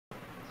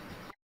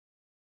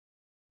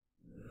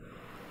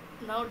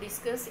Now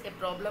discuss a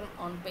problem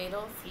on pair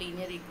of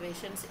linear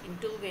equations in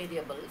two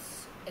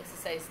variables.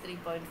 Exercise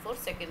 3.4,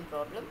 second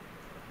problem.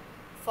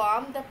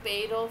 Form the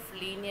pair of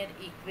linear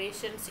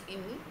equations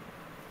in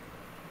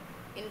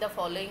the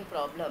following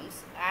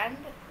problems and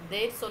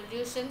their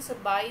solutions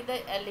by the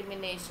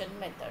elimination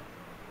method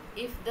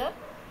if the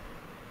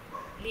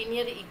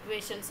linear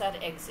equations are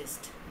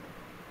exist.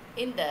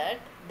 In that,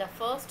 the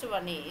first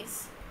one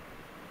is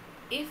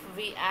if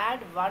we add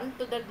 1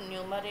 to the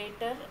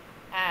numerator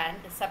and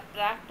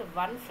subtract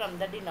 1 from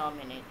the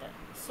denominator.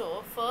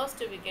 So first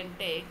we can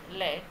take,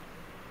 let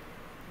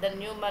the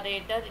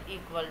numerator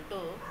equal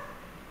to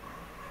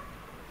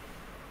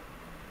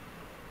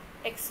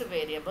x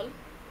variable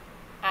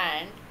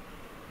and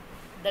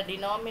the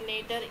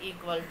denominator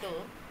equal to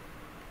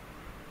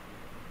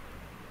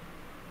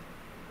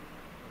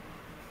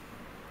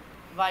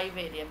y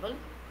variable.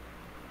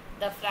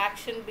 The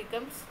fraction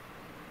becomes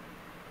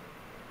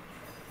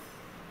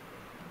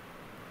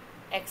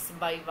x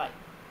by y,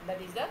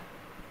 that is the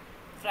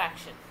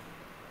fraction.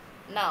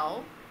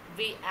 Now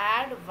we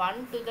add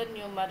 1 to the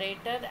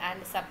numerator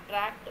and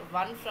subtract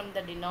 1 from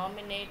the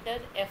denominator.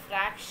 A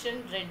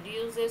fraction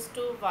reduces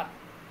to 1.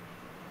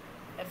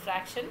 A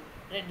fraction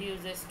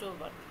reduces to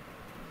 1.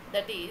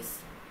 That is,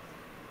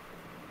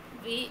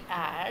 we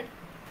add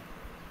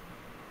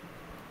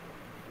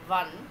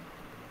 1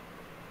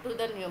 to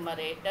the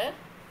numerator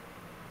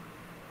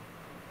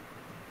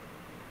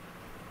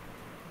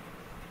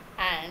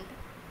and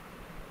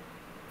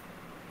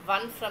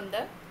 1 from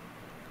the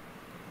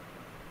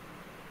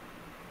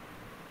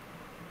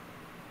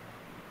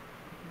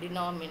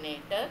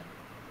denominator.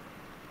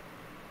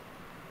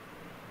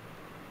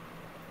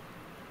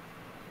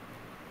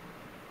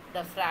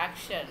 The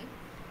fraction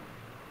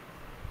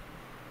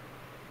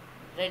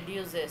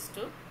reduces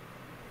to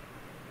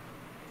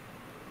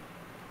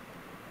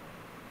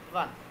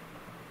 1.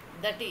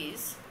 That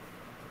is,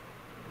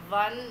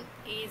 1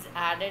 is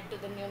added to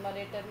the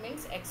numerator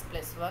means x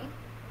plus 1.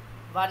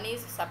 1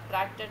 is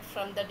subtracted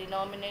from the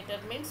denominator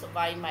means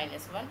y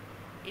minus 1.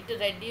 It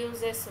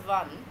reduces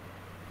 1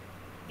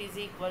 is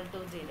equal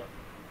to 0.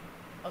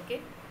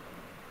 Okay.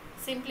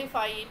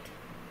 Simplify it.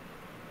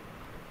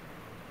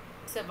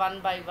 So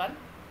 1 by 1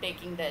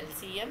 taking the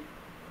LCM.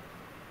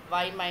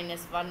 Y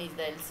minus 1 is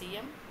the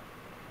LCM.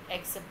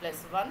 X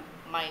plus 1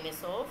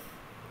 minus of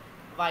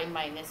y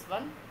minus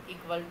 1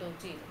 equal to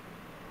 0.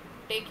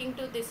 Taking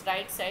to this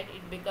right side,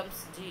 it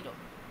becomes 0.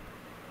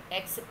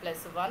 X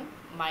plus 1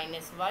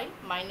 minus y,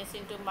 minus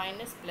into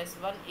minus plus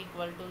 1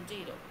 equal to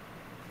 0.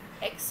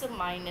 X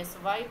minus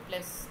y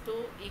plus 2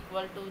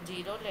 equal to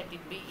 0. Let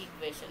it be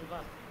equation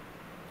 1.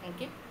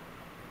 Okay.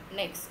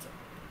 Next,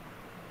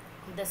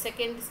 the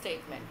second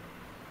statement.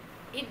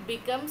 It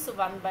becomes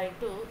 1 by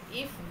 2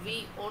 if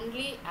we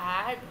only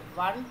add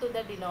 1 to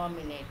the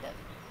denominator.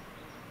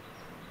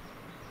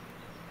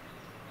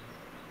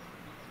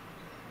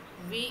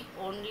 We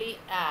only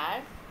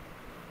add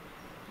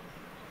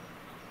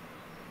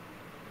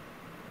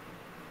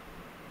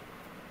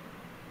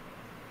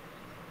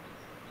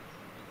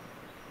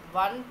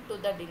one to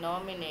the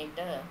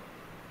denominator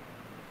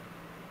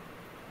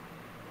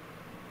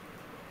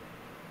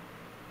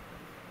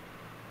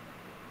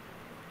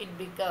it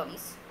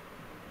becomes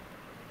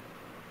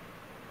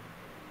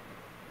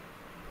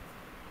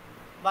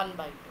 1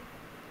 by 2.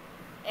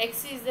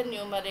 X is the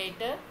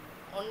numerator,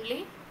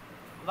 only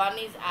 1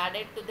 is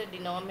added to the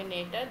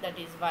denominator, that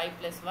is y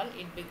plus 1,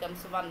 it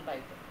becomes 1 by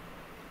 2.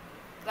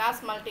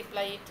 Cross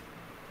multiply it.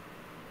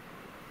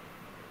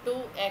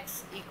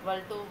 2x equal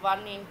to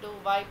 1 into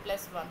y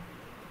plus 1.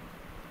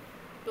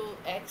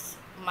 2x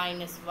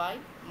minus y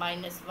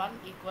minus 1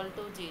 equal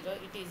to 0.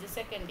 It is the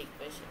second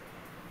equation.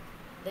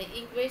 The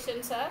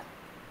equations are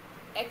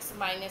x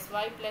minus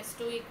y plus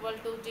 2 equal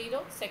to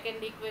 0.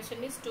 Second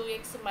equation is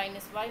 2x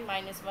minus y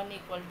minus 1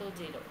 equal to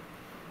 0.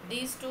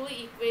 These two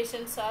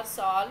equations are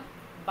solved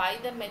by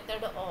the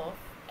method of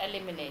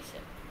elimination.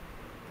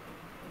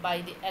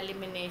 By the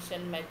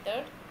elimination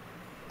method,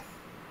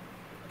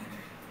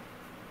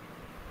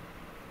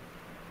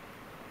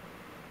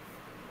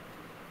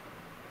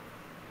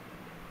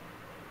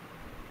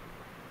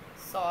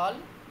 solve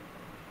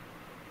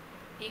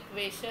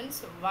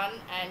equations 1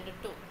 and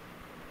 2.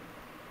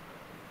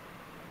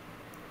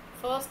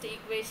 First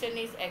equation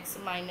is x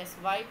minus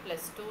y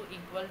plus 2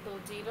 equal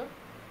to 0.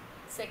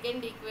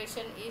 Second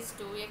equation is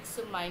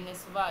 2x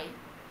minus y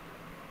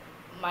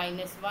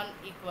minus 1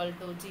 equal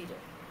to 0.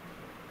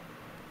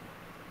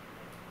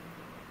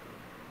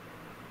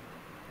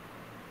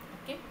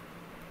 Okay.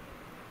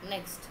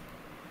 Next.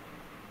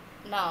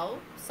 Now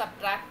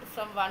subtract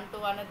from one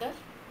to another.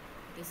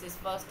 This is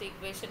first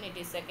equation, it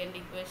is second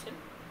equation.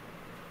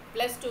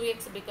 Plus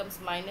 2x becomes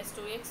minus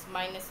 2x,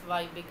 minus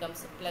y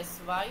becomes plus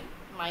y,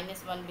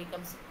 minus 1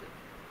 becomes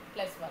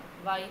plus 1.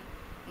 Y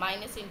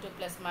minus into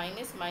plus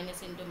minus,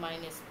 minus into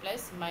minus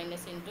plus,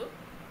 minus into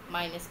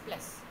minus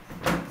plus.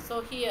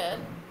 So here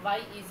y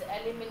is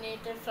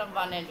eliminated from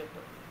 1 and 2.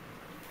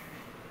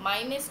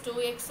 Minus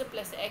 2x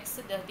plus x,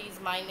 that is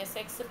minus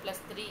x plus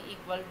 3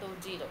 equal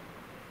to 0.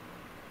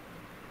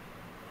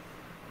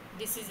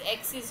 this is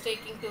x is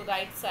taking to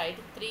right side,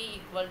 3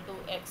 equal to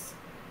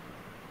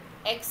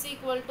x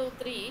equal to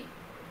 3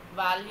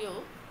 value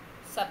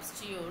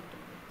substitute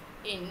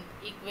in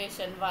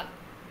equation 1.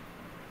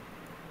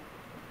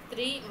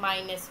 3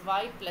 minus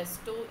y plus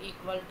 2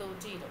 equal to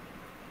 0.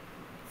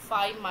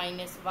 5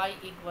 minus y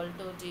equal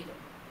to 0.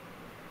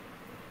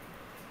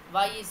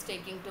 Y is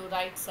taking to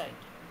right side.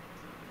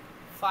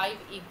 5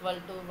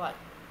 equal to y.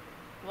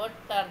 What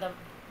are the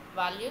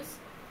values?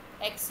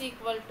 X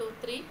equal to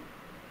 3,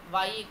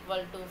 y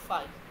equal to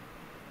 5.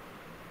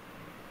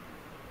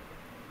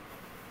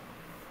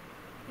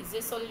 Is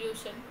a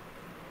solution.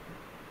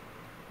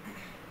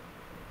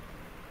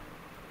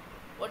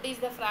 What is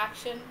the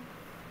fraction?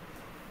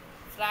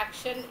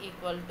 Fraction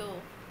equal to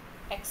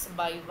x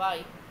by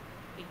y.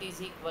 It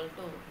is equal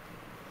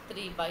to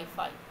 3 by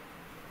 5.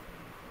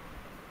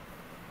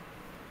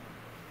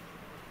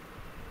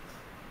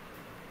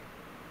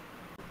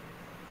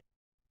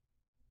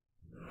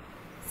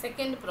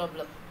 Second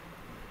problem.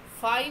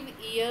 5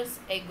 years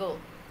ago.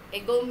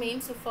 Ago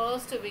means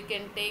first we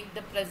can take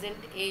the present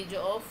age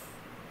of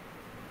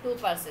two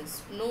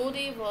persons.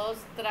 Noori was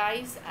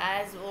thrice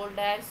as old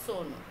as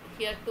Sonu.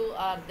 Here two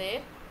are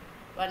there.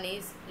 One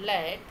is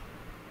let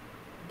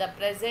the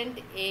present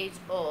age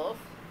of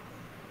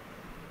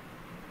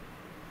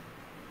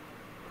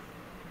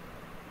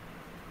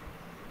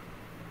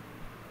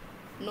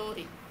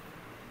Noori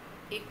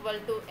equal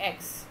to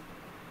x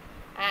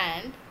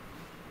and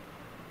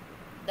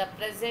the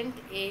present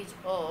age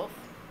of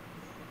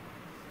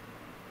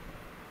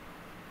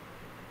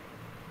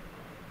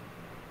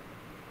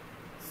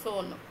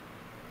Sonu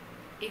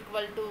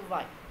equal to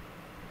y.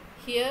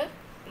 Here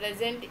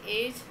present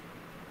age,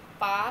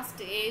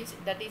 past age,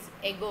 that is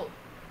ago,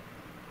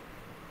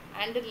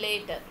 and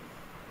later.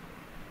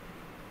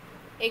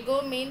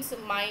 Ago means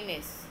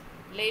minus,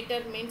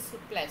 later means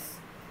plus,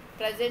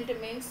 present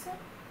means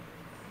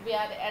we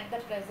are at the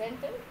present,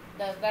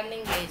 the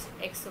running age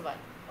xy.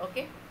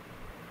 Okay.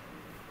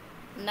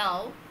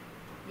 Now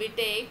we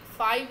take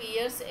 5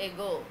 years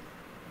ago.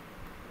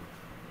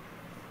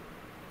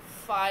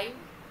 5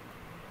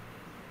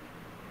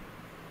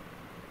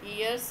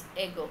 years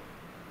ago.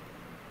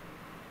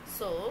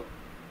 So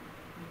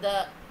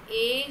the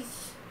age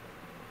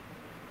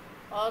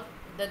or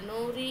the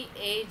Noori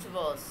age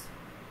was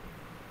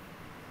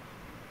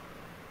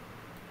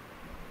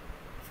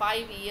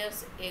 5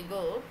 years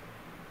ago.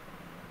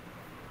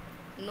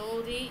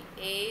 Noori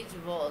age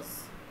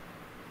was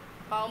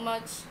how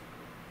much?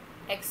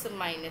 X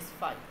minus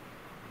 5.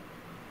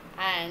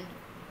 And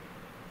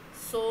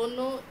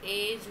Sonu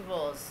age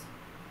was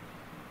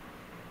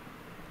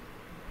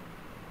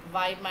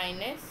y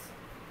minus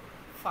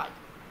 5.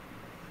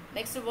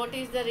 Next, what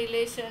is the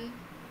relation?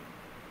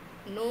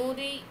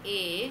 Noori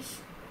age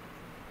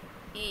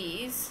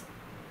is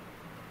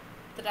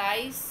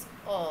thrice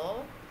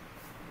of,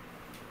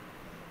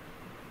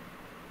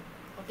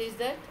 what is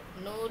that?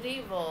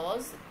 Noori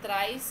was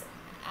thrice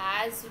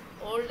as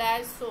old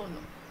as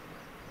Sonu.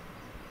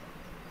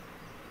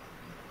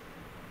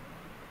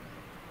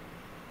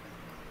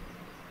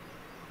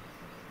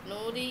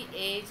 Noori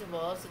age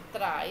was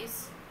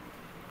thrice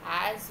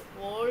as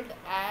old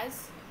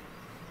as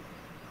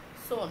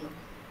Sonu.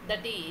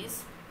 That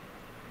is,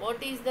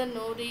 what is the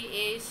Noori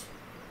age?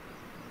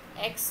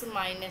 X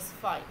minus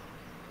 5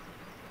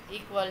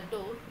 equal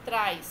to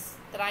thrice.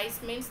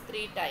 Thrice means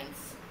 3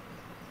 times.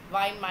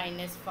 Y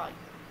minus 5.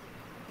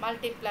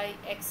 Multiply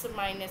x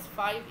minus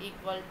 5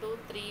 equal to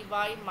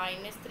 3y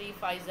minus 3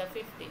 5 is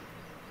 50.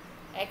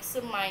 X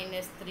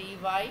minus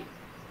 3y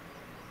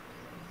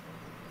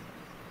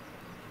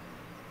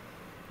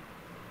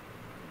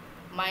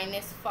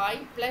minus 5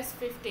 plus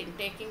 15,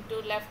 taking to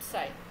left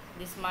side.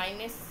 This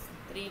minus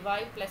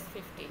 3y plus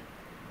 15.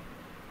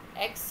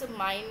 X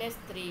minus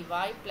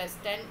 3y plus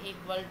 10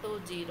 equal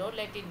to 0.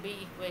 Let it be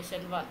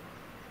equation 1.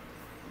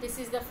 This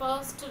is the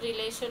first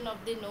relation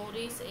of the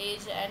Noori's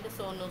age and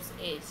Sonu's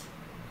age.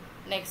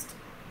 Next,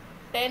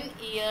 10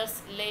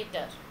 years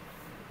later.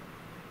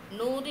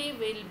 Noori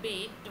will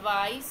be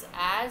twice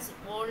as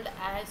old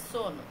as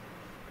Sonu.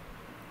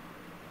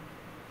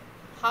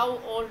 How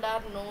old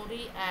are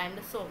Noori and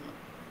Sonu?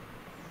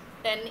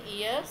 10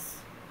 years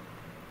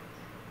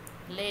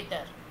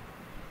later.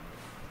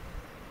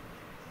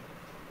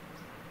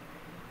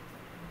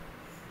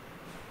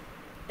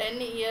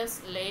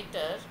 Years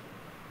later,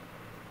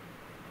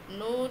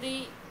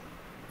 Noori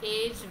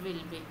age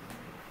will be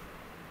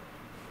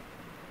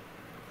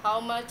how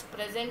much?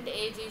 Present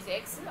age is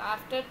x.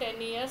 After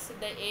 10 years,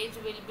 the age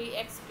will be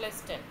x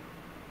plus 10.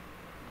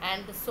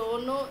 And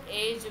Sonu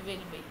age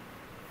will be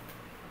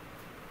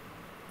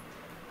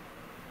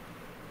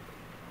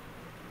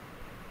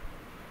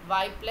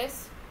y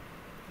plus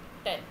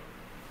 10.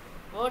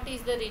 What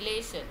is the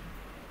relation?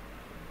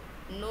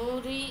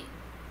 Noori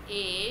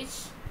age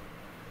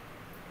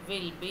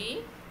will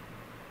be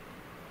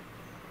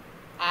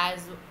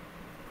as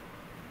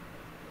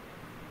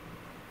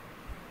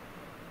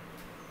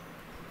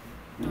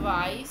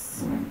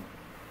twice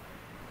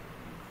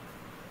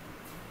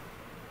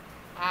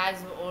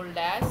as old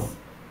as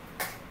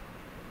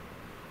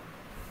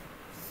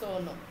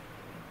Sonu.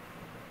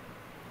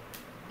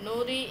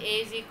 Noori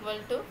age equal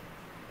to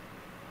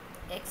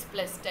x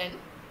plus 10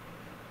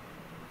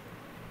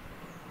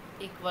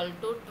 equal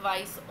to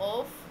twice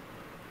of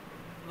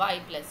y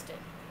plus 10.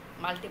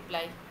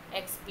 Multiply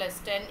x plus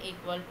 10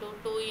 equal to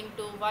 2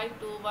 into y,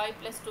 2y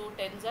plus 2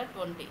 tens are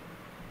 20.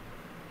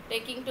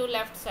 Taking to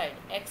left side,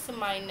 x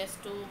minus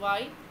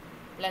 2y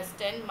plus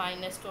 10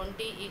 minus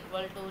 20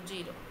 equal to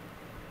 0.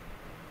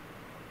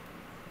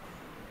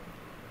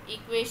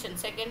 Equation,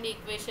 second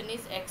equation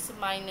is x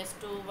minus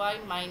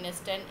 2y minus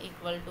 10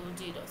 equal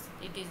to 0.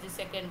 It is the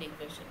second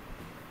equation.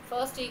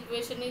 First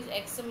equation is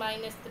x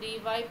minus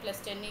 3y plus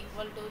 10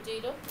 equal to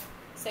 0.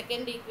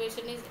 Second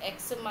equation is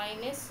x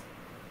minus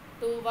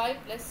 2y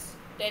plus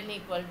 10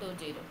 equal to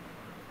 0.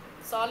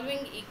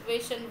 Solving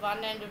equation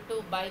 1 and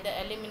 2 by the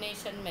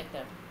elimination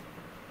method.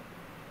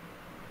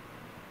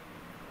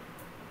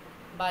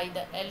 By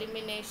the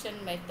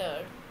elimination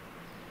method,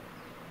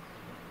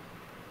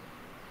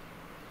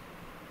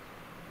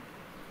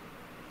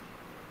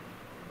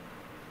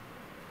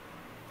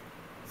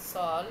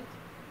 solve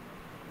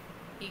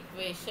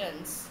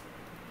equations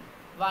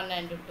 1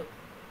 and 2.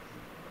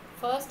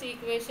 First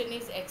equation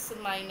is x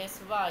minus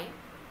y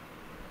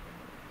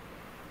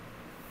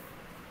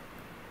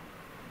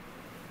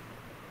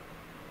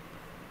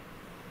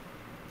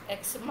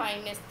x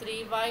minus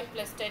 3y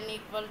plus 10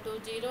 equal to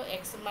 0,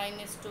 x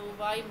minus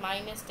 2y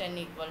minus 10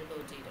 equal to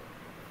 0.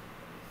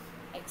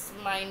 X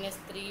minus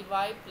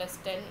 3y plus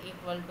 10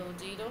 equal to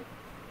 0.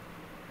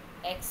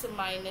 X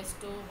minus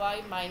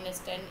 2y minus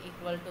 10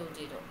 equal to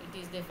 0. It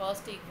is the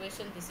first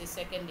equation, this is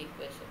second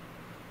equation.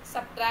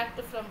 Subtract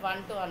from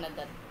one to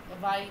another.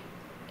 Y,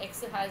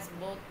 x has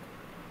both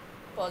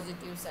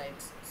positive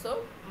sides.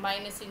 So,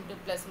 minus into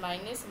plus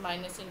minus,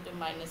 minus into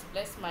minus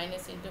plus,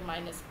 minus into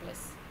minus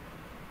plus.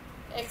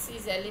 X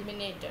is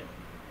eliminated.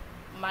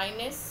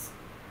 Minus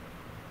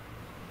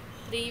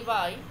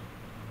 3y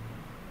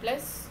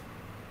plus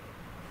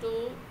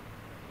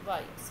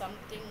 2y.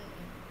 Something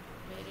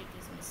where it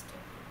is mistake.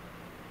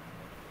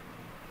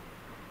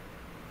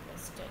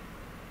 Plus 10.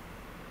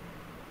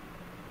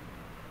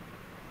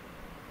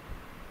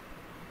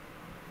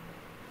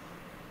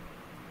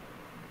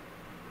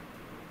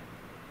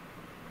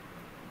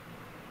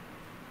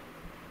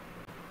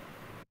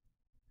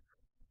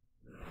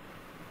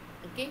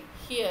 Okay,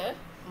 here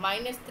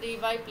minus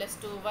 3y plus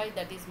 2y,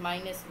 that is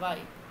minus y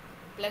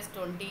plus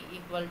 20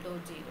 equal to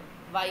 0.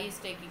 Y is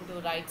taking to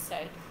right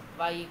side,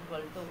 y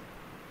equal to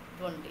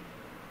 20.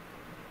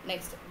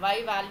 Next,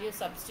 y value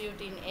substitute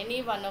in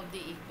any one of the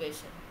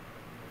equation.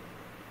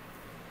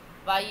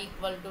 Y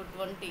equal to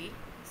 20,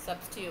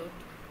 substitute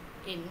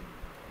in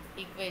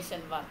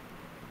equation 1.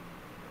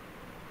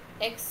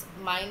 X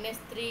minus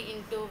 3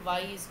 into y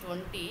is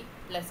 20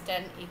 plus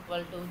 10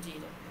 equal to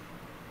 0.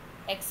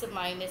 X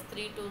minus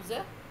 3 to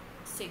the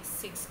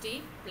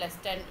 60 plus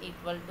 10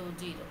 equal to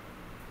 0.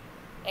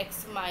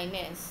 X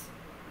minus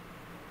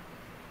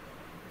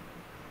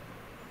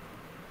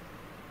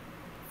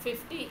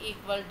 50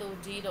 equal to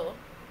 0.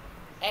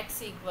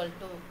 X equal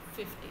to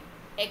 50.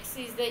 X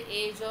is the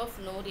age of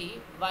Noori,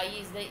 Y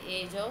is the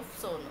age of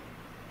Sonu.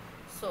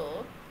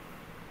 So,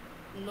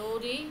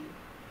 Noori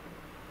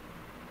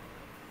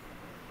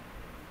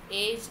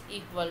age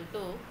equal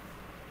to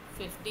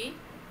 50.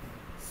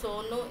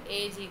 Sonu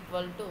age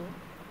equal to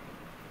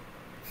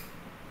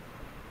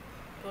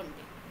 20.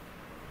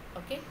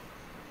 Okay.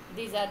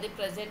 These are the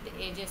present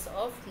ages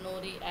of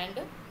Noori and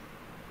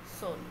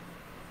Sonu.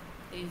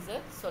 This is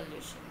a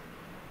solution.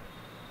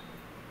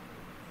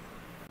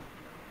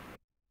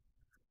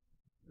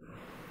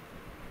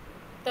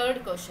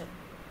 Third question.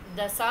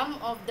 The sum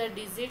of the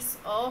digits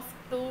of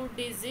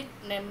two-digit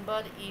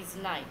number is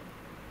 9.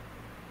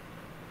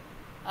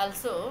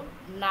 Also,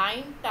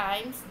 9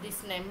 times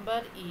this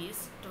number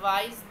is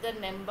twice the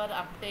number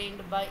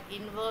obtained by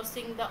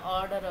inversing the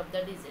order of the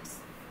digits.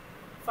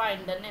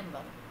 Find the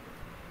number.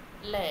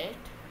 Let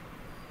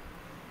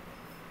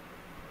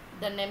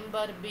the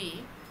number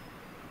be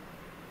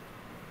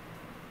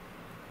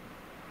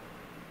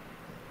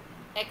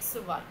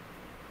xy,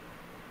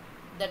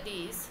 that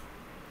is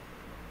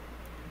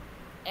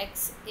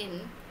x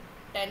in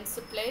tens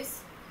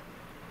place,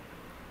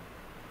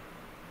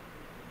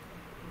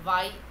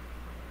 y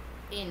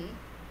in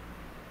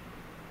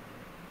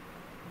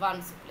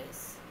ones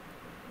place,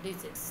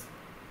 digits,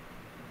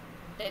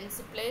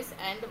 tens place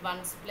and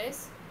ones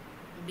place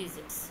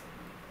digits.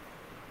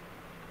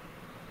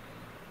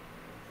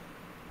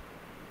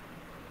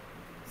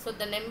 So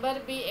the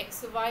number be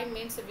xy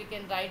means we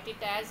can write it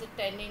as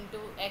 10 into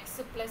x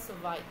plus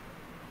y.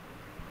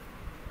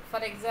 For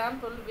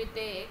example, we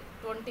take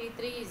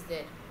 23 is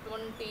there,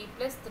 20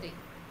 plus 3,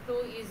 2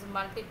 is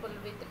multiple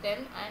with 10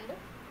 and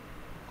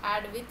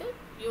add with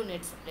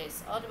units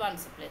place or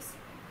ones place.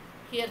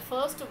 Here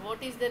first,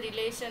 what is the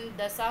relation?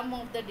 The sum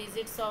of the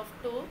digits of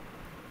two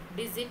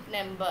digit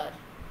number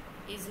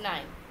is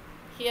 9.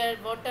 Here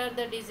what are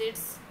the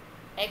digits?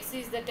 X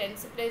is the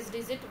tens place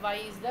digit, y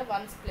is the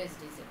ones place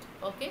digit.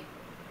 Okay,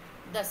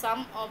 the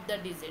sum of the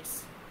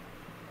digits.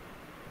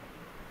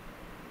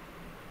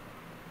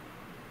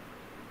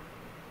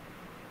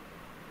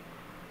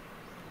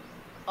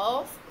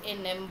 of a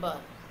number,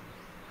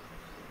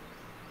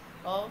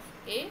 of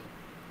a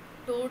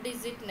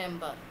two-digit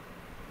number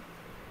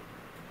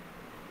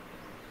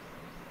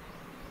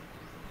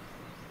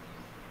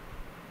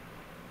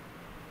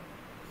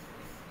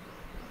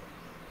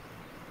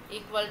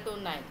equal to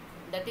 9.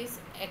 That is,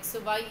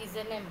 xy is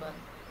a number,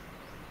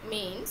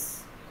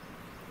 means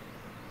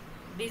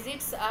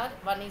digits are,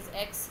 one is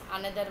x,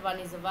 another one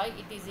is y,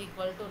 it is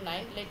equal to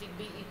 9. Let it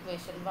be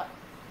equation 1.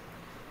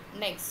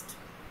 Next,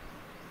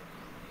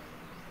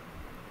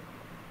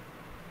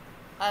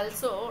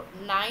 also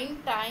 9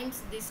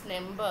 times this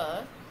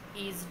number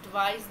is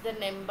twice the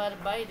number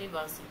by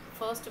reversing.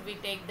 First we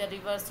take the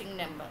reversing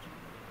number.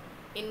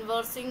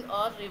 Inversing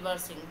or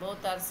reversing,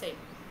 both are same.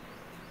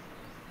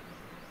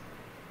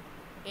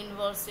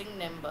 Inversing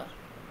number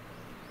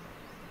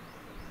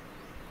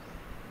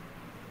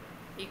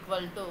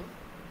equal to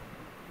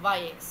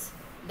yx,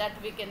 that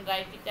we can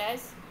write it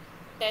as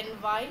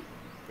 10y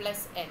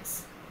plus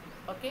x.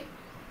 Okay,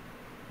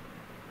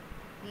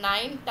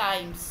 9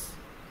 times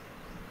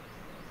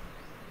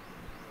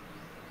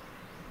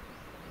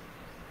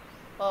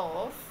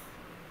of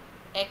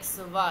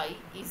xy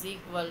is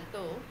equal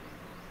to,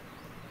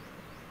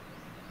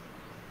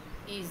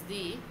 is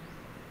the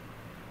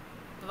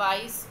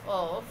twice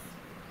of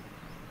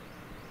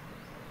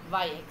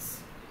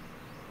yx.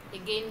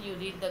 Again you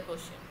read the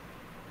question.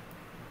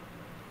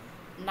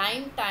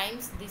 9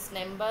 times this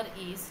number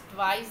is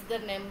twice the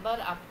number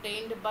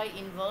obtained by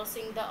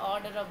inversing the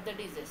order of the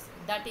digits.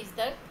 That is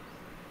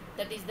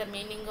the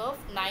meaning of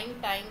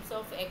 9 times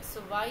of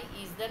xy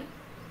is the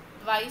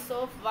twice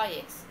of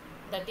yx.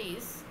 That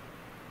is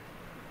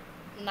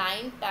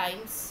 9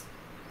 times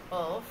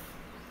of,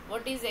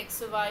 what is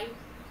xy?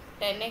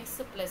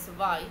 10x plus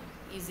y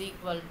is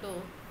equal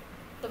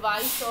to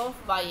twice of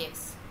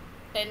yx,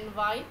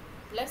 10y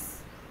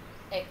plus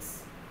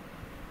x.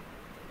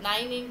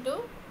 9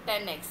 into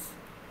 10x,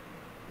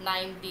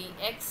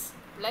 90x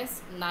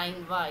plus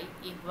 9y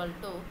equal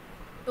to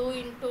 2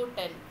 into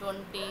 10,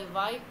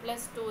 20y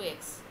plus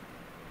 2x.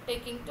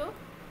 Taking to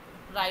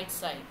right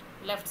side,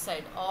 left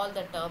side, all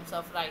the terms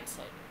of right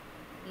side.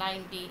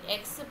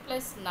 90x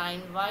plus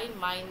 9y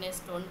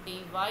minus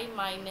 20y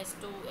minus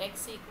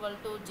 2x equal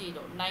to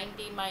 0.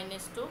 90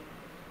 minus 2,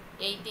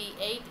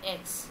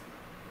 88x.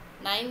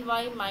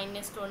 9y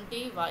minus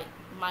 20y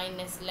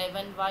minus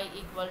 11y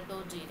equal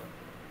to 0.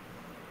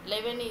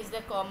 11 is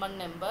the common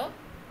number,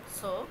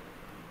 so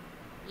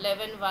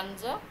 11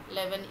 ones are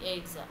 11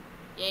 eights are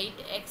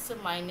 8x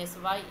minus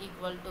y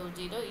equal to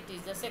 0. It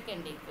is the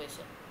second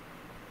equation.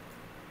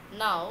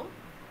 Now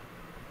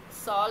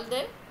solve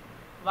the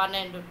 1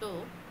 and 2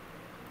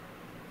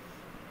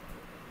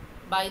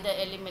 by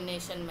the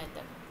elimination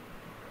method.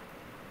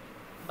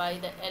 By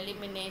the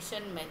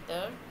elimination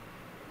method,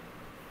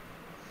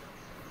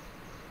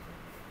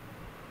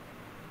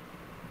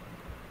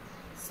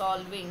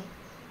 solving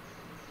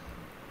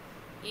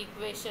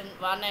equation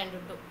 1 and 2.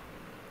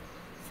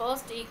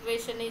 First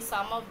equation is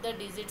sum of the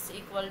digits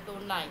equal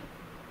to 9.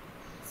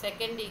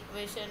 Second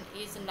equation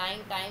is 9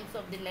 times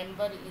of the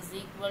number is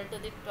equal to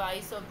the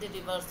twice of the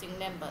reversing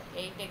number,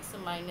 8x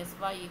minus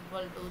y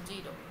equal to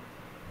 0.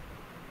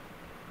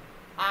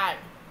 Add,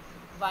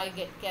 y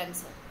get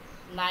cancelled.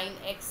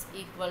 9x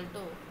equal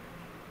to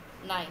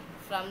 9.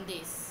 From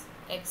this,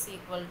 x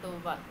equal to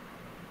 1.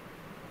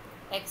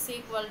 X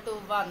equal to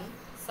 1,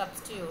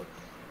 substitute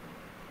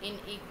in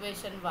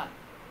equation 1.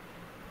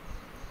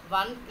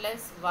 1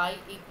 plus y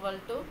equal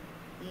to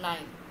 9.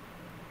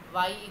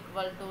 Y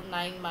equal to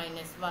 9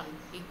 minus 1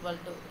 equal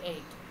to 8.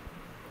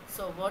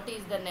 So what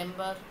is the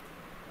number?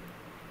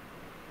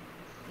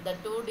 The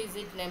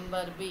two-digit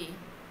number be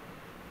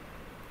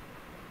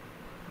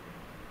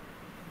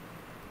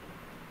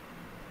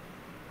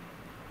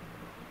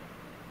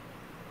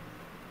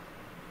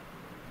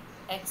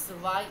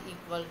xy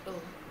equal to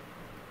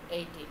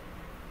 18.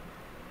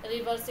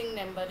 Reversing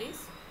number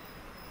is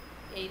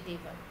 81.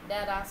 They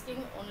are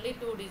asking only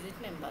two-digit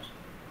number.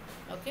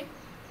 Okay.